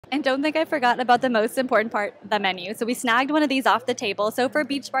And don't think I forgot about the most important part, the menu. So we snagged one of these off the table. So for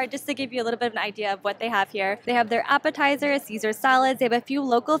Beach Bar, just to give you a little bit of an idea of what they have here, they have their appetizers, Caesar salads, they have a few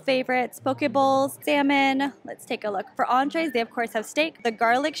local favorites, poke bowls, salmon. Let's take a look. For entrees, they of course have steak. The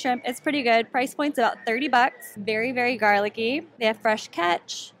garlic shrimp is pretty good. Price point's about 30 bucks. Very, very garlicky. They have fresh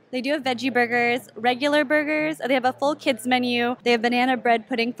catch. They do have veggie burgers, regular burgers. They have a full kids menu. They have banana bread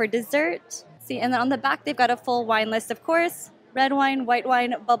pudding for dessert. See, and then on the back, they've got a full wine list, of course. Red wine, white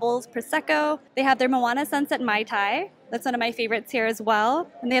wine, bubbles, Prosecco. They have their Moana Sunset Mai Tai. That's one of my favorites here as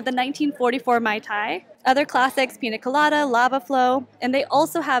well. And they have the 1944 Mai Tai. Other classics, Pina Colada, Lava Flow. And they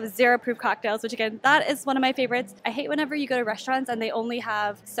also have zero-proof cocktails, which again, that is one of my favorites. I hate whenever you go to restaurants and they only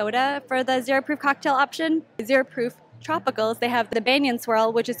have soda for the zero-proof cocktail option. Zero-proof tropicals, they have the Banyan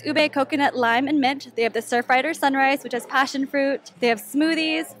Swirl, which is ube, coconut, lime, and mint. They have the Surfrider Sunrise, which has passion fruit. They have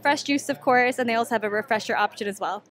smoothies, fresh juice, of course, and they also have a refresher option as well.